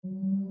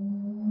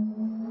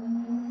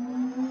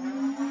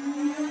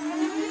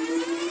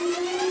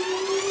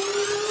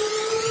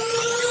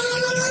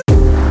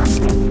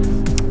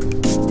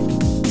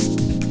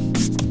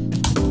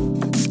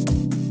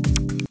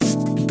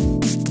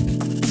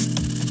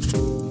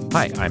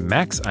Hi, I'm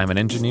Max. I'm an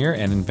engineer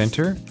and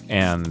inventor,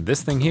 and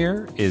this thing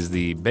here is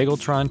the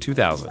Bageltron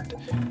 2000.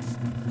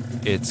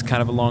 It's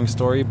kind of a long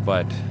story,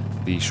 but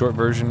the short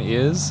version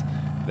is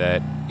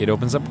that it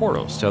opens up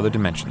portals to other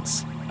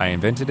dimensions. I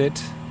invented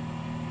it,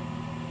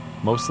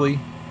 mostly,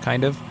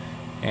 kind of,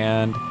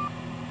 and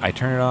I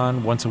turn it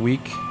on once a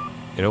week.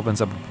 It opens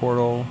up a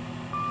portal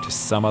to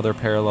some other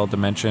parallel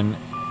dimension.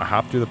 I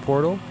hop through the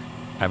portal.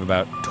 I have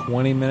about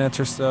 20 minutes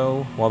or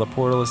so while the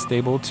portal is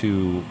stable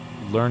to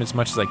learn as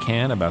much as I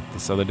can about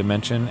this other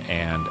dimension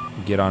and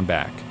get on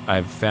back.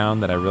 I've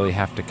found that I really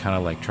have to kind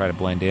of try to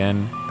blend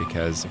in,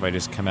 because if I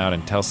just come out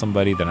and tell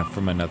somebody that I'm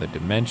from another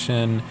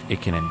dimension,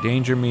 it can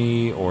endanger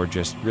me or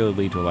just really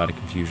lead to a lot of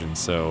confusion.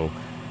 So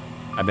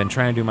I've been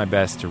trying to do my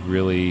best to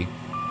really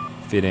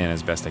fit in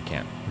as best I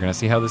can. We're going to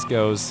see how this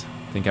goes.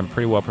 I think I'm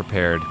pretty well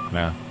prepared. I'm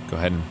going to go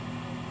ahead and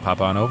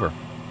pop on over.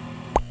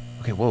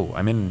 Okay, whoa,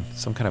 I'm in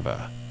some kind of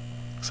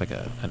looks like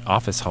an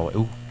office hallway.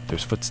 Ooh,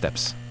 there's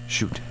footsteps.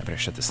 Shoot, I better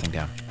shut this thing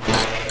down.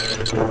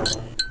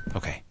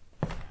 Okay.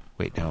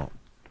 Wait, no.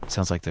 It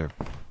sounds like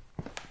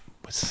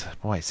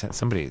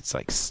somebody's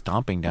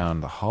stomping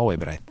down the hallway,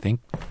 but I think,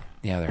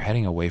 they're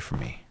heading away from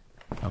me.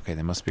 Okay,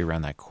 they must be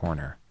around that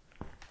corner.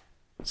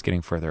 It's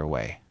getting further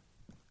away.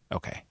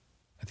 Okay,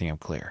 I think I'm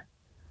clear.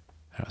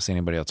 I don't see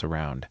anybody else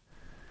around.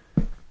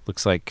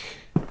 Looks like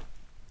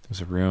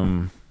there's a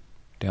room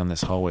down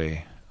this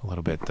hallway a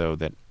little bit, though,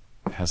 that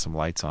has some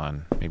lights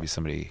on. Maybe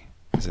somebody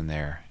is in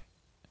there.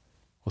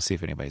 We'll see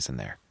if anybody's in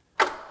there.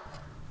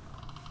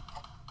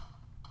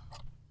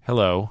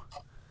 Hello.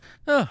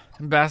 Oh,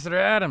 Ambassador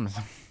Adams.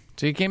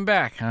 So you came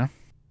back, huh?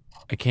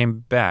 I came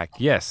back,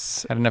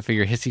 yes. Had enough of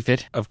your hissy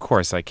fit? Of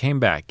course, I came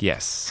back,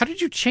 yes. How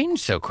did you change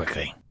so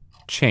quickly?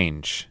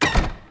 Change.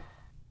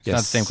 It's Yes. not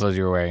the same clothes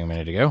you were wearing a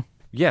minute ago.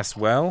 Yes,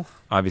 well,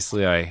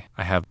 obviously I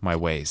have my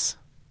ways.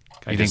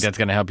 You think that's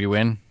going to help you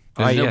win?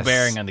 There's no yes.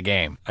 bearing on the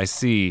game. I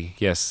see,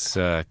 yes,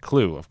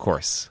 clue, of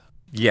course.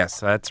 Yes,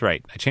 that's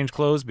right. I changed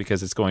clothes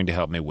because it's going to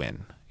help me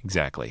win.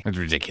 Exactly. It's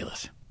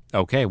ridiculous.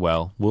 Okay,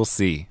 well, we'll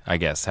see, I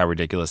guess, how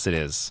ridiculous it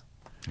is.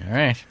 All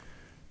right.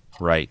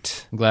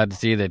 Right. I'm glad to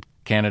see that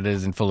Canada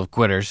isn't full of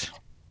quitters.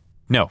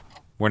 No,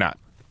 we're not.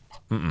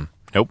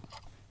 Nope.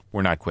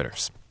 We're not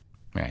quitters.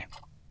 Right.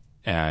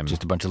 Just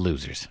Just a bunch of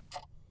losers.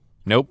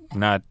 nope,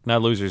 not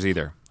losers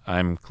either.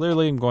 I'm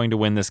clearly going to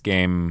win this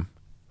game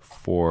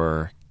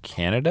for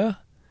Canada.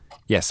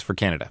 Yes, for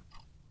Canada.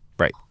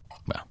 Right.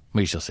 Well,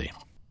 we shall see.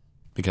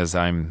 Because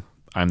I'm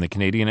the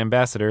Canadian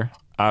ambassador,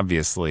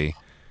 obviously,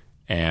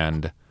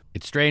 and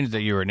It's strange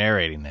that you were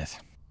narrating this.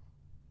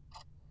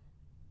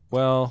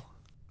 well,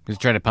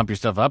 Just try to pump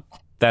yourself up?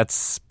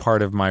 that's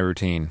part of my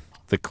routine.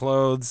 The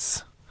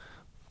clothes,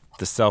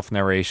 the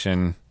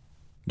self-narration,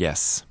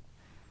 yes.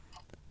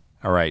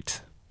 All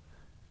right.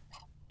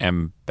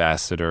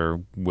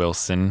 Ambassador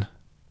Wilson,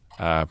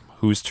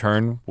 whose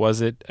turn was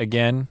it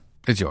again?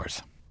 It's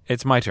yours.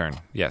 It's my turn.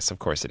 Yes, of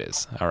course it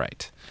is. All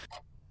right.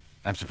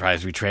 I'm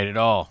surprised we traded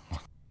all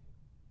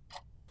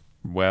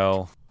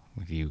Well,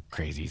 with you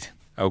crazies.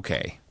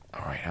 okay.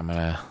 All right,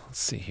 let's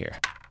see here.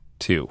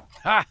 2.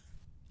 Ha!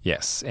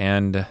 Yes,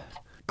 and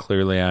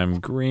clearly I'm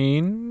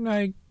green.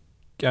 I'm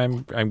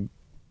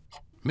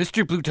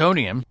Mr.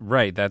 Plutonium.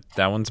 right. That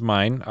one's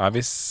mine,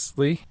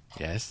 obviously.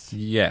 Yes.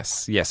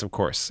 Yes, of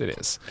course it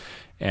is.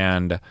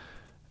 And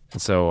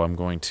so I'm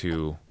going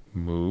to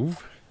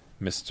move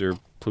Mr.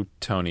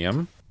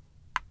 Plutonium.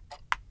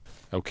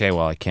 Okay,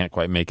 well, I can't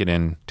quite make it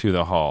into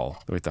the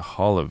hall. Wait, the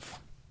Hall of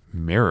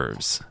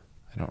Mirrors.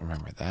 I don't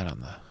remember that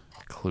on the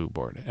clue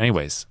board.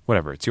 Anyways,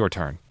 whatever. It's your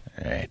turn.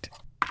 All right.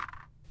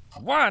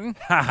 1.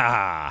 Ha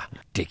ha.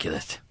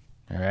 Ridiculous.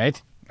 All right.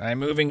 I'm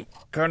moving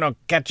Colonel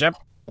Ketchup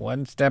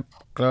one step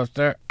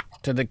closer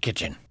to the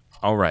kitchen.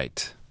 All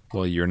right.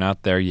 Well, you're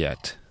not there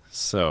yet.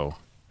 So,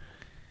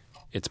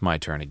 it's my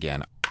turn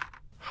again.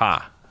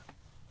 Ha.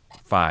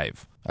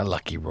 5. A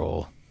lucky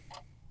roll.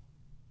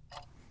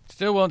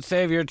 Still won't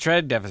save your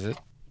tread deficit.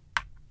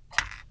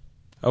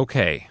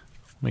 Okay.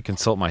 Let me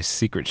consult my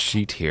secret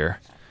sheet here.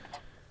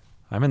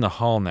 I'm in the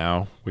hall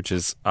now, which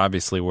is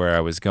obviously where I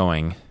was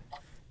going.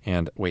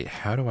 And wait,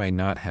 how do I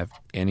not have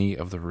any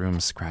of the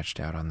rooms scratched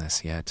out on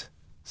this yet?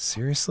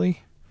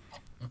 Seriously?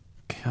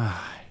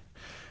 God.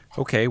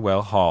 Okay,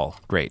 well, hall.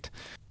 Great.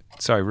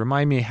 Sorry,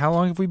 remind me, how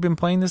long have we been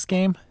playing this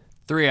game?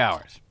 3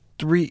 hours.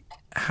 3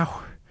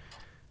 hours.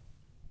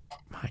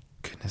 My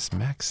goodness,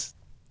 Max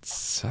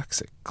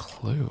sucks at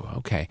clue.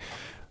 Okay.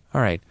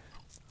 All right.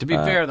 To be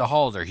fair, the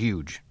halls are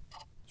huge.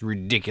 It's a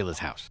ridiculous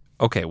house.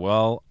 Okay,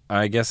 well,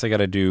 I guess I got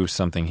to do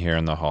something here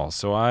in the hall.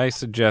 So I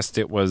suggest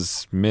it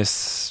was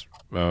Miss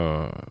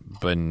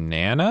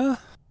Banana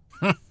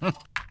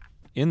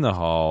in the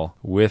hall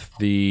with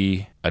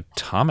the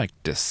atomic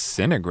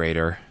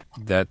disintegrator.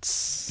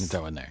 It's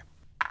that one there.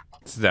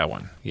 It's that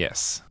one,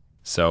 yes.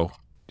 So,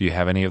 do you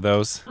have any of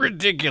those?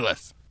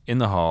 Ridiculous. In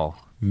the hall,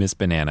 Miss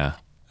Banana,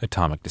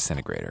 atomic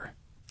disintegrator.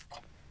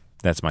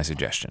 That's my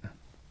suggestion.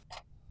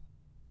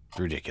 It's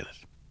ridiculous.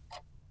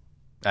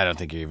 I don't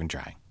think you're even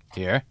trying.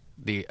 Here,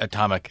 the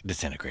atomic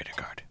disintegrator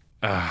card.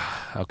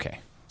 Okay.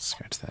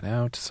 Scratch that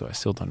out. So I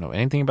still don't know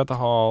anything about the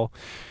hall.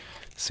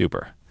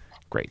 Super.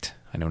 Great.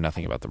 I know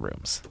nothing about the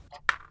rooms.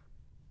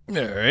 All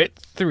right,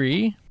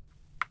 3.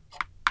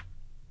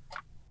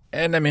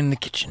 And I'm in the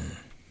kitchen.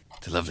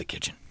 It's a lovely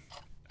kitchen.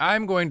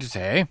 I'm going to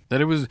say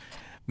that it was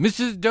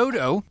Mrs.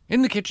 Dodo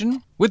in the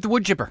kitchen with the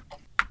wood chipper.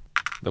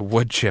 The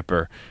wood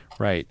chipper.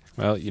 Right.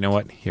 Well, you know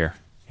what? Here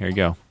you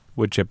go.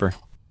 Wood chipper.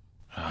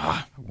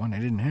 One I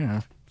didn't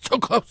have. So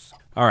close.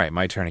 All right,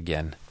 my turn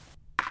again.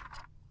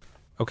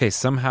 Okay,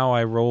 somehow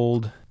I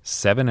rolled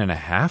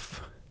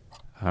 7.5.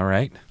 All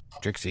right.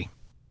 Trixie.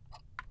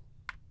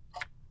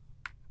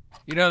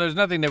 You know, there's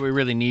nothing that we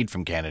really need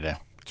from Canada.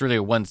 It's really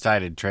a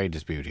one-sided trade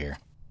dispute here.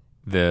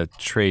 The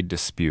trade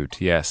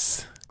dispute,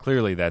 yes.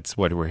 Clearly that's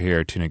what we're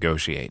here to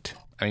negotiate.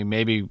 I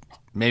mean,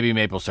 maybe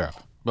maple syrup.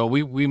 But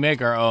we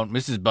make our own.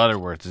 Mrs.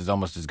 Butterworth's is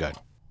almost as good.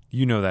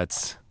 You know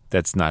that's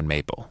not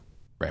maple.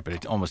 Right, but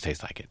it almost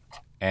tastes like it.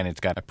 And it's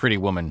got a pretty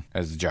woman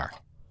as the jar.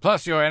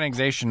 Plus, your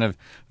annexation of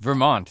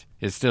Vermont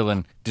is still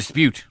in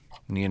dispute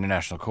in the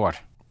International Court.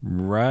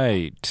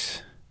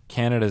 Right.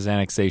 Canada's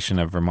annexation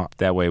of Vermont.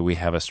 That way we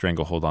have a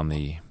stranglehold on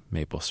the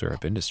maple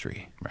syrup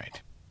industry.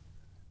 Right.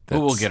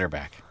 But we'll get her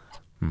back.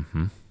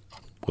 Mm-hmm.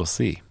 We'll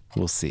see.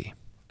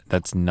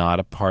 That's not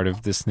a part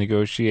of this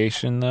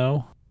negotiation,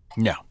 though?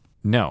 No.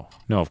 No,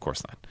 of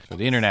course not. So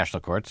the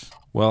international courts.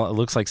 Well, it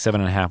looks like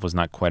 7.5 was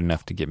not quite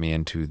enough to get me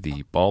into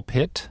the ball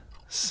pit,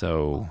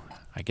 so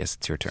I guess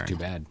it's your turn. Too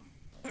bad.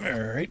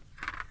 All right.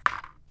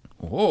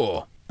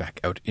 Whoa. Back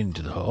out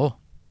into the hall.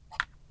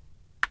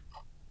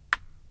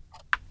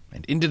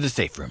 And into the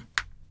safe room.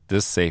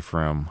 This safe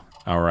room.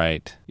 All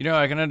right. You know,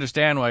 I can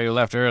understand why you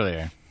left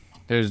earlier.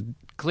 There's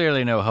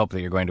clearly no hope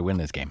that you're going to win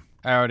this game.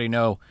 I already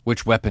know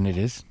which weapon it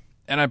is,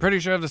 and I'm pretty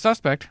sure of the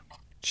suspect.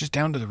 It's just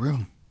down to the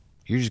room.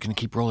 You're just going to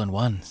keep rolling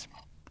ones.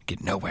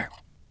 Get nowhere.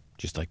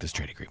 Just like this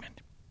trade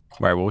agreement.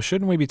 Right, well,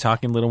 shouldn't we be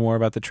talking a little more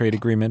about the trade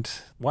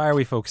agreement? Why are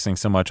we focusing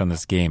so much on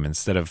this game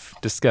instead of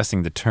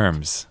discussing the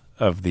terms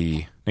of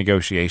the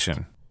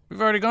negotiation? We've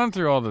already gone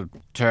through all the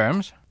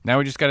terms. Now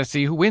we just got to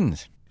see who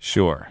wins.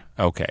 Sure.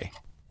 Okay.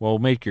 Well,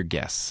 make your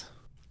guess.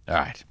 All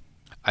right.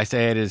 I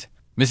say it is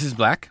Mrs.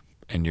 Black.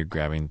 And you're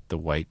grabbing the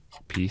white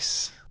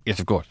piece? Yes,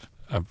 of course.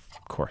 Of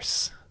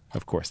course.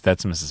 Of course.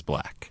 That's Mrs.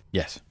 Black.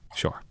 Yes.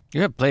 Sure.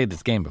 You have played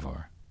this game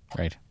before,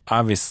 right?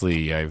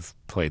 Obviously, I've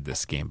played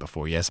this game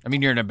before, yes. I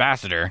mean, you're an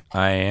ambassador.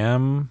 I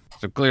am.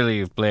 So clearly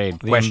you've played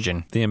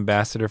Question. The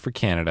ambassador for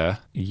Canada.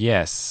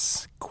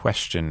 Yes.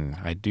 Question.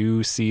 I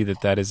do see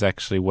that is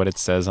actually what it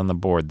says on the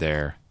board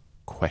there.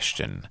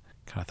 Question.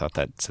 Kind of thought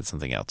that said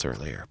something else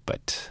earlier,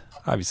 but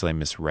obviously I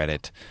misread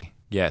it.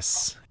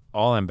 Yes.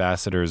 All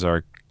ambassadors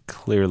are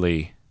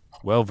clearly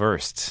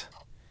well-versed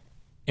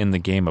in the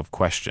game of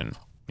Question.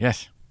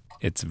 Yes.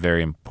 It's a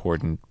very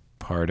important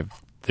part of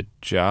the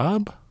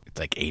job. It's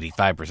like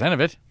 85%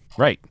 of it.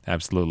 Right,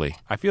 absolutely.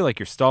 I feel like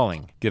you're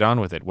stalling. Get on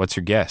with it. What's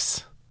your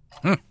guess?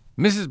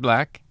 Mrs.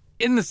 Black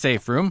in the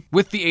safe room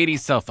with the 80s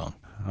cell phone.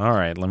 All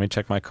right, let me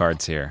check my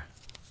cards here.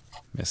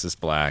 Mrs.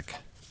 Black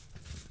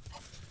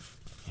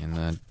in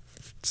the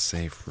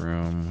safe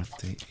room with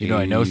the 80s. You know,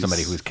 I know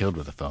somebody who was killed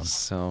with a phone.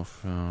 Cell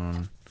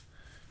phone.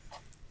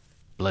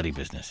 Bloody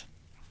business.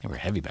 They were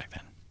heavy back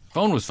then.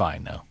 Phone was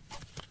fine, though.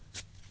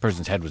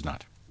 Person's head was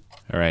not.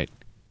 All right.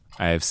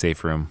 I have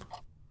safe room.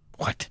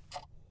 What?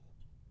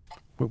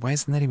 Wait, why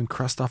isn't that even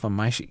crossed off on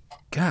my sheet?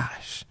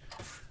 Gosh.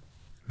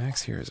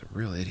 Max here is a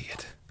real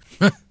idiot.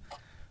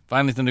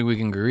 Finally something we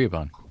can agree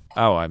upon.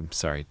 Oh, I'm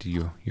sorry.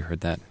 You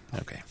heard that?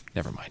 Okay,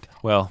 never mind.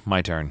 Well,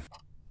 my turn.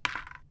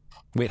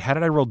 Wait, how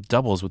did I roll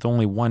doubles with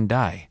only one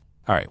die?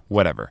 All right,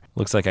 whatever.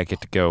 Looks like I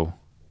get to go...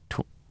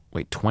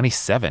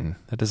 27?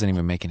 That doesn't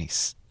even make any...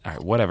 All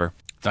right, whatever.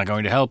 It's not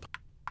going to help.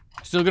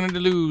 Still going to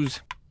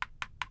lose.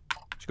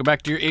 Just go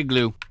back to your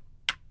igloo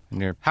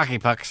and your hockey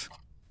pucks.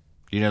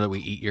 Do you know that we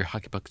eat your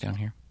hockey pucks down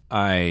here?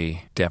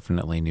 I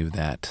definitely knew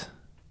that.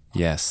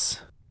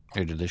 Yes.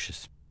 They're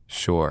delicious.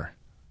 Sure.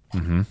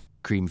 Mm-hmm.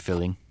 Cream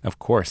filling. Of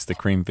course, the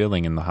cream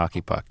filling in the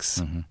hockey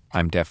pucks. Mm-hmm.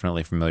 I'm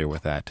definitely familiar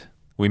with that.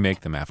 We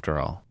make them after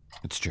all.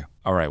 It's true.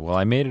 All right, well,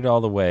 I made it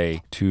all the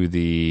way to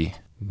the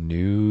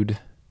nude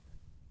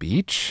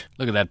beach.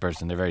 Look at that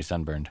person. They're very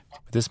sunburned.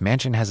 But this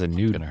mansion has a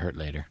nude... It's going to hurt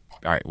later.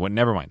 All right, well,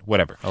 never mind.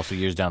 Whatever. Also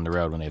years down the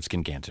road when they have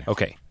skin cancer.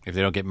 Okay. If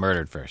they don't get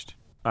murdered first.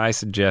 I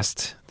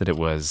suggest that it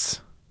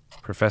was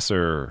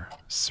Professor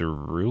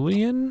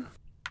Cerulean?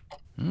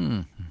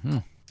 Mm-hmm.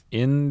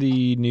 In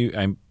the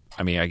nude...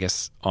 I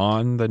guess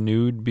on the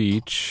nude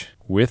beach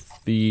with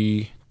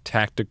the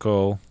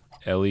tactical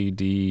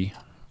LED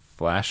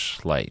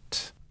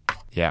flashlight.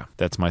 Yeah,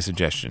 that's my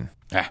suggestion.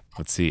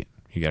 Let's see.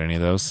 You got any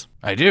of those?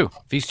 I do.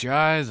 Feast your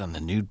eyes on the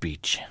nude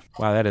beach.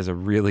 Wow, that is a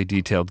really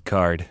detailed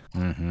card.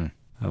 Mm-hmm.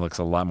 That looks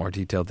a lot more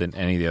detailed than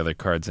any of the other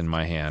cards in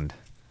my hand.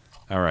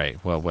 All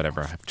right, well,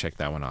 whatever. I've checked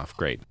that one off.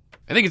 Great.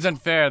 I think it's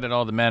unfair that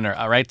all the men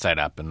are right side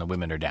up and the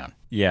women are down.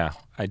 Yeah,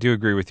 I do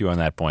agree with you on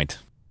that point.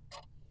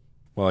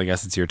 Well, I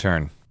guess it's your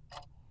turn.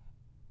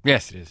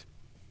 Yes, it is.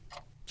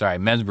 Sorry,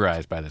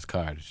 mesmerized by this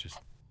card. It's just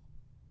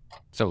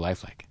so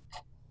lifelike.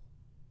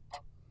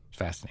 It's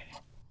fascinating.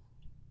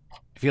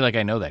 feel like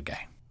I know that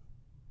guy.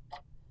 I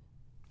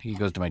think he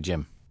goes to my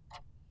gym.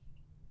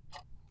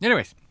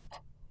 Anyways,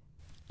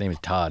 his name is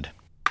Todd.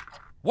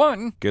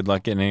 1. Good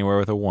luck getting anywhere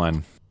with a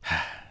 1.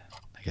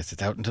 I guess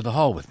it's out into the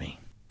hall with me.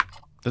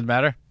 Doesn't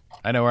matter.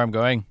 I know where I'm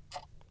going.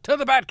 To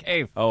the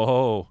Batcave.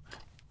 Oh,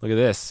 look at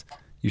this.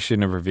 You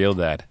shouldn't have revealed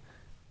that.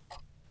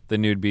 The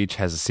nude beach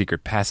has a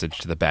secret passage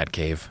to the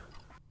Batcave.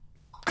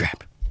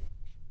 Crap.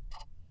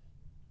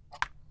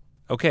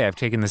 Okay, I've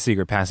taken the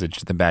secret passage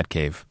to the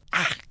Batcave.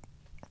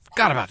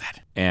 Forgot about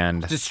that.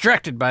 And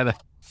Distracted by the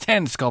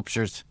sand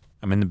sculptures.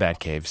 I'm in the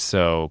Batcave,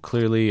 so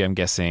clearly I'm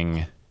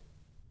guessing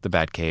the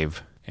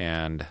Batcave.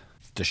 And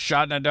It's a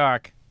shot in the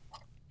dark.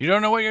 You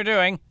don't know what you're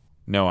doing.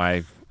 no,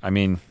 I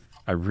mean,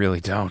 I really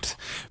don't.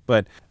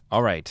 But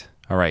all right.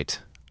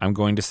 I'm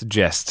going to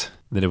suggest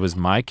that it was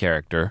my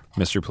character,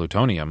 Mr.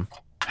 Plutonium,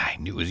 I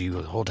knew it was you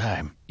the whole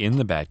time. in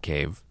the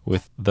Batcave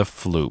with the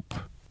Floop.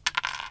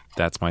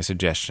 That's my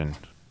suggestion.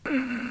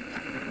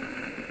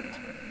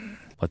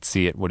 Let's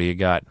see it. What do you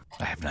got?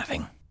 I have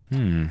nothing.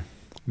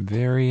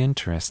 Very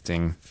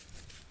interesting.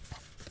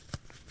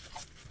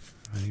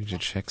 I need to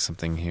check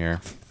something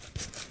here.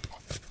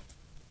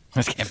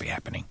 This can't be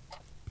happening.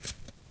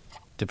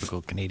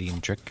 Typical Canadian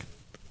trick.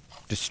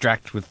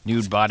 Distract with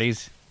nude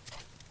bodies.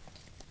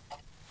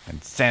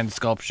 And sand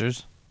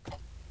sculptures.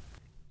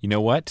 You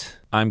know what?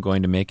 I'm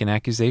going to make an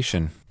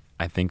accusation.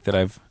 I think that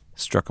I've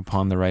struck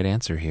upon the right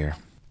answer here.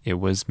 It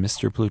was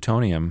Mr.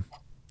 Plutonium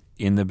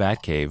in the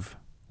Batcave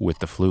with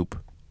the Floop.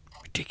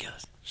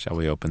 Ridiculous. Shall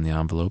we open the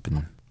envelope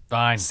and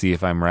Fine. see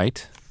if I'm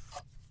right?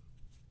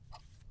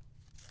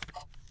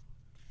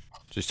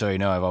 Just so you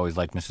know, I've always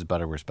liked Mrs.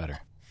 Butterworth better.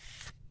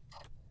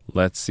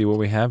 Let's see what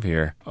we have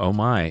here. Oh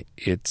my,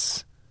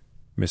 it's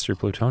Mr.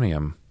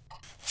 Plutonium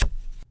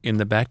in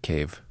the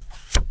Batcave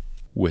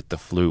with the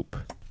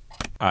Floop.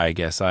 I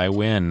guess I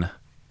win.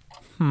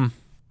 I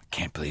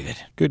can't believe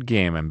it. Good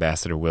game,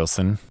 Ambassador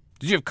Wilson.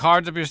 Did you have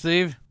cards up your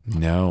sleeve?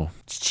 No.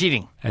 It's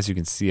cheating. As you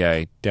can see,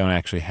 I don't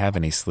actually have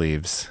any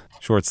sleeves.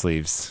 Short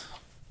sleeves.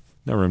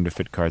 No room to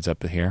fit cards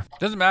up here.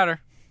 Doesn't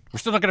matter. We're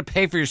still not going to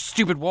pay for your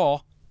stupid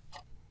wall.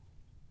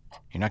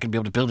 You're not going to be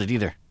able to build it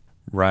either.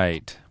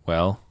 Right.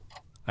 Well,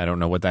 I don't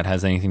know what that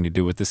has anything to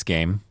do with this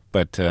game,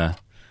 but,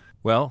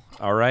 well,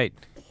 all right.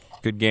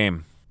 Good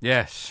game.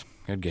 Yes,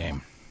 good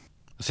game.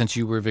 Since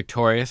you were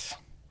victorious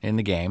in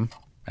the game,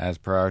 as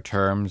per our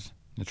terms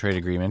in the trade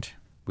agreement,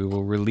 we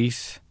will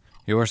release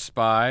your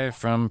spy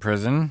from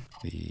prison,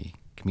 the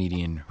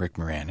comedian Rick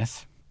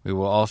Moranis. We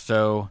will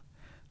also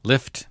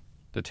lift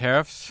the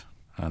tariffs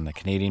on the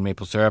Canadian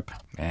maple syrup,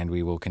 and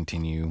we will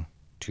continue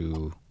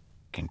to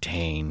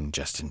contain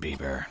Justin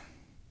Bieber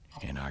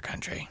in our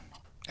country.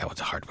 That was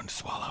a hard one to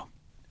swallow.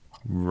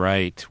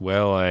 Right.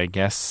 Well, I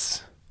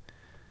guess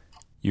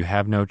you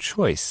have no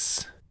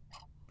choice.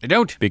 I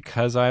don't.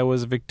 Because I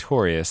was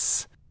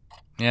victorious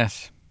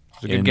Yes.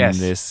 It's a good in guess.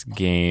 this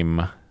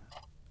game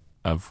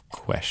of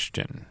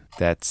question.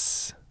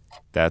 That's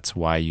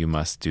why you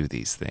must do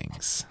these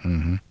things.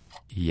 Mm-hmm.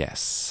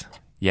 Yes,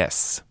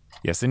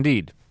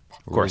 indeed. Of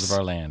Rules course, of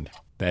our land.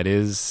 that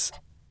is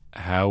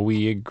how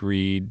we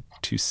agreed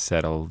to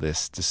settle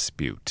this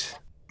dispute.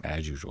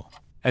 As usual.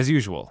 As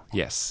usual,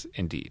 yes,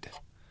 indeed.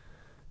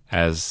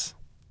 As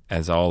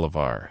all of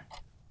our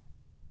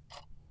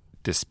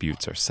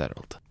disputes are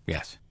settled.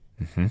 Yes.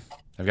 Mm-hmm.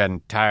 I've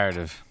gotten tired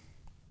of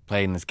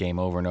playing this game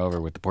over and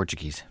over with the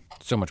Portuguese.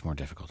 So much more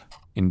difficult.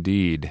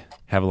 Indeed.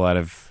 Have a lot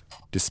of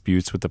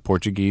disputes with the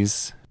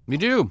Portuguese. We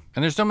do.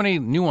 And there's so many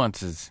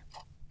nuances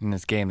in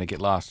this game that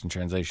get lost in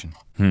translation.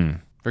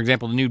 For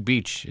example, the nude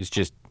beach is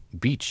just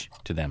beach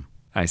to them.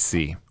 I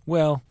see.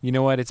 Well, you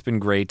know what? It's been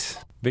great.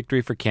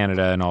 Victory for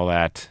Canada and all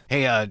that.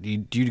 Hey,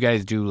 do you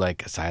guys do,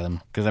 like,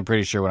 asylum? Because I'm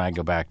pretty sure when I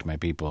go back to my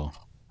people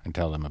and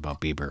tell them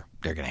about Bieber,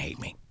 they're going to hate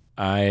me.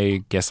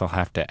 I guess I'll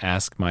have to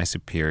ask my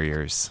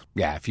superiors.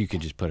 Yeah, if you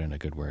could just put in a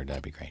good word,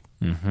 that'd be great.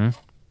 Mm-hmm.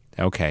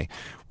 Okay.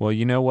 Well,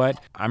 you know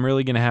what? I'm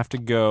really going to have to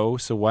go,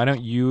 so why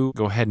don't you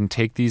go ahead and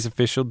take these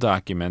official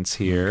documents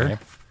here. Okay.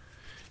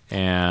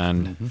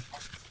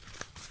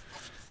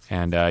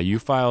 And you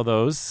file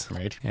those.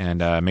 Right.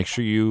 And make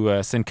sure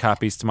you send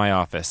copies to my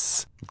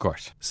office Of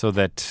course. so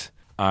that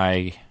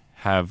I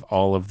have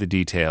all of the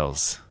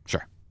details.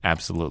 Sure.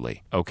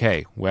 Absolutely.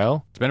 Okay,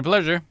 well, It's been a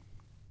pleasure.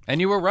 And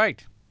you were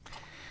right.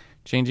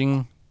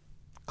 Changing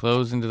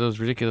clothes into those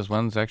ridiculous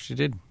ones actually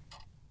did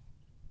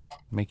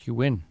make you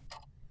win.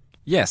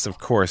 yes, of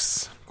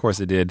course. Of course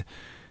it did.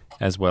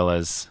 As well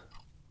as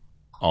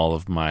all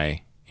of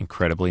my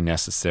incredibly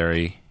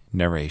necessary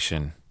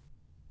narration.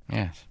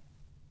 Yes.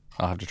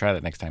 I'll have to try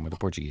that next time with the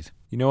Portuguese.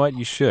 You know what?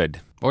 You should.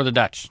 Or the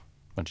Dutch.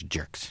 Bunch of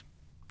jerks.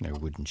 Their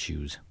wooden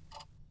shoes.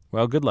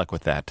 Well, good luck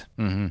with that.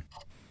 Mm-hmm.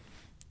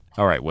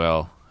 All right,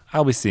 well,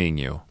 I'll be seeing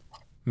you.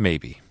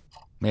 Maybe.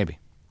 Maybe.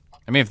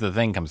 I mean, if the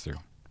thing comes through.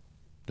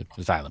 The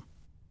asylum.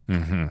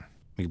 Mm-hmm.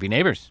 We could be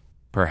neighbors.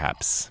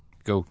 Perhaps.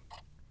 Go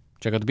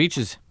check out the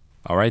beaches.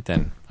 All right,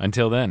 then.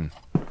 Until then.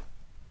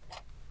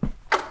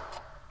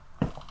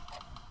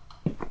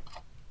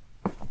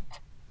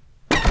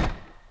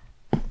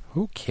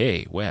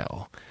 Okay,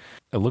 well,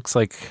 it looks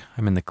like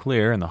I'm in the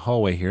clear in the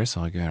hallway here,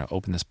 so I'm going to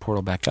open this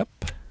portal back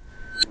up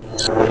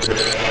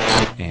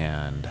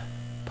and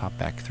pop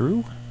back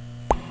through.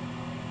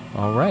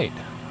 All right,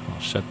 I'll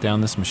shut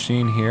down this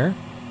machine here.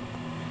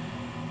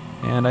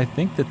 And I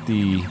think that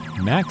the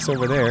Max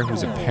over there,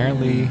 who's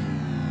apparently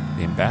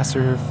the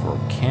ambassador for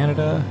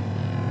Canada,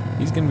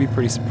 he's going to be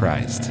pretty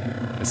surprised,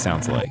 it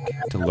sounds like,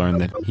 to learn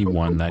that he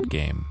won that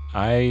game.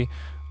 I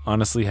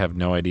honestly have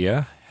no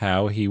idea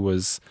how he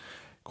was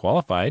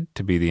qualified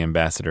to be the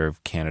ambassador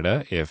of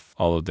Canada if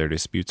all of their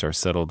disputes are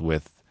settled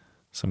with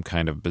some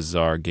kind of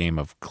bizarre game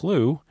of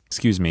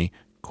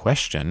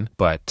question,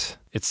 but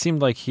it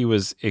seemed like he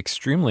was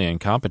extremely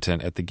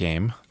incompetent at the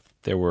game.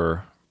 There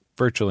were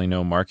virtually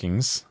no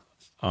markings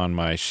on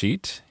my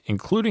sheet,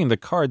 including the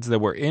cards that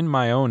were in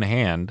my own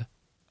hand.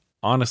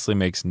 Honestly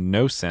makes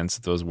no sense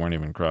that those weren't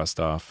even crossed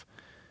off.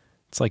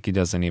 It's like he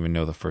doesn't even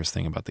know the first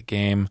thing about the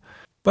game,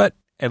 but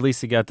at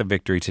least he got the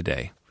victory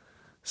today.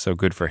 So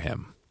good for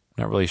him.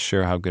 Not really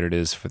sure how good it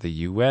is for the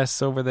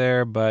US over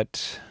there,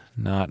 but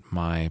not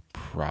my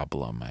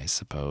problem, I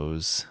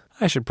suppose.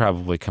 I should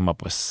probably come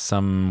up with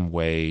some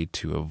way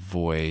to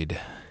avoid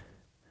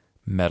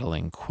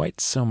meddling quite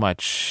so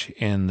much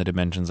in the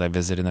dimensions I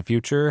visit in the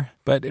future,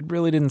 but it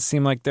really didn't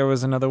seem like there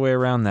was another way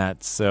around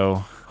that, so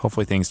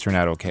hopefully things turn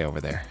out okay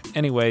over there.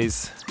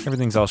 Anyways,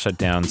 everything's all shut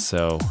down,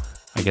 so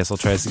I guess I'll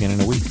try this again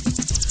in a week.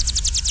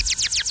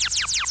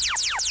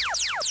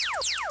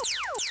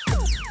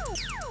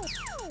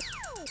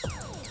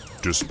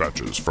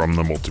 Dispatches from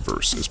the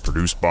Multiverse is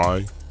produced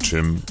by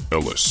Tim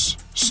Ellis,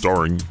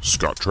 starring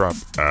Scott Trapp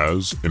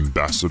as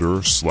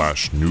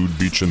Ambassador/Nude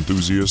Beach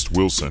Enthusiast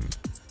Wilson,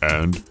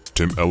 and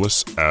Tim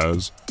Ellis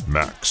as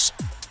Max.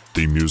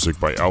 Theme music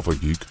by Alpha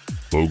Geek,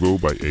 logo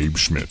by Abe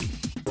Schmidt.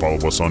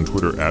 Follow us on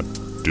Twitter at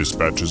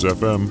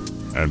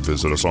DispatchesFM and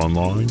visit us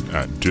online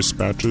at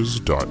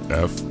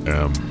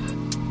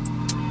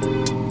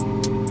dispatches.fm.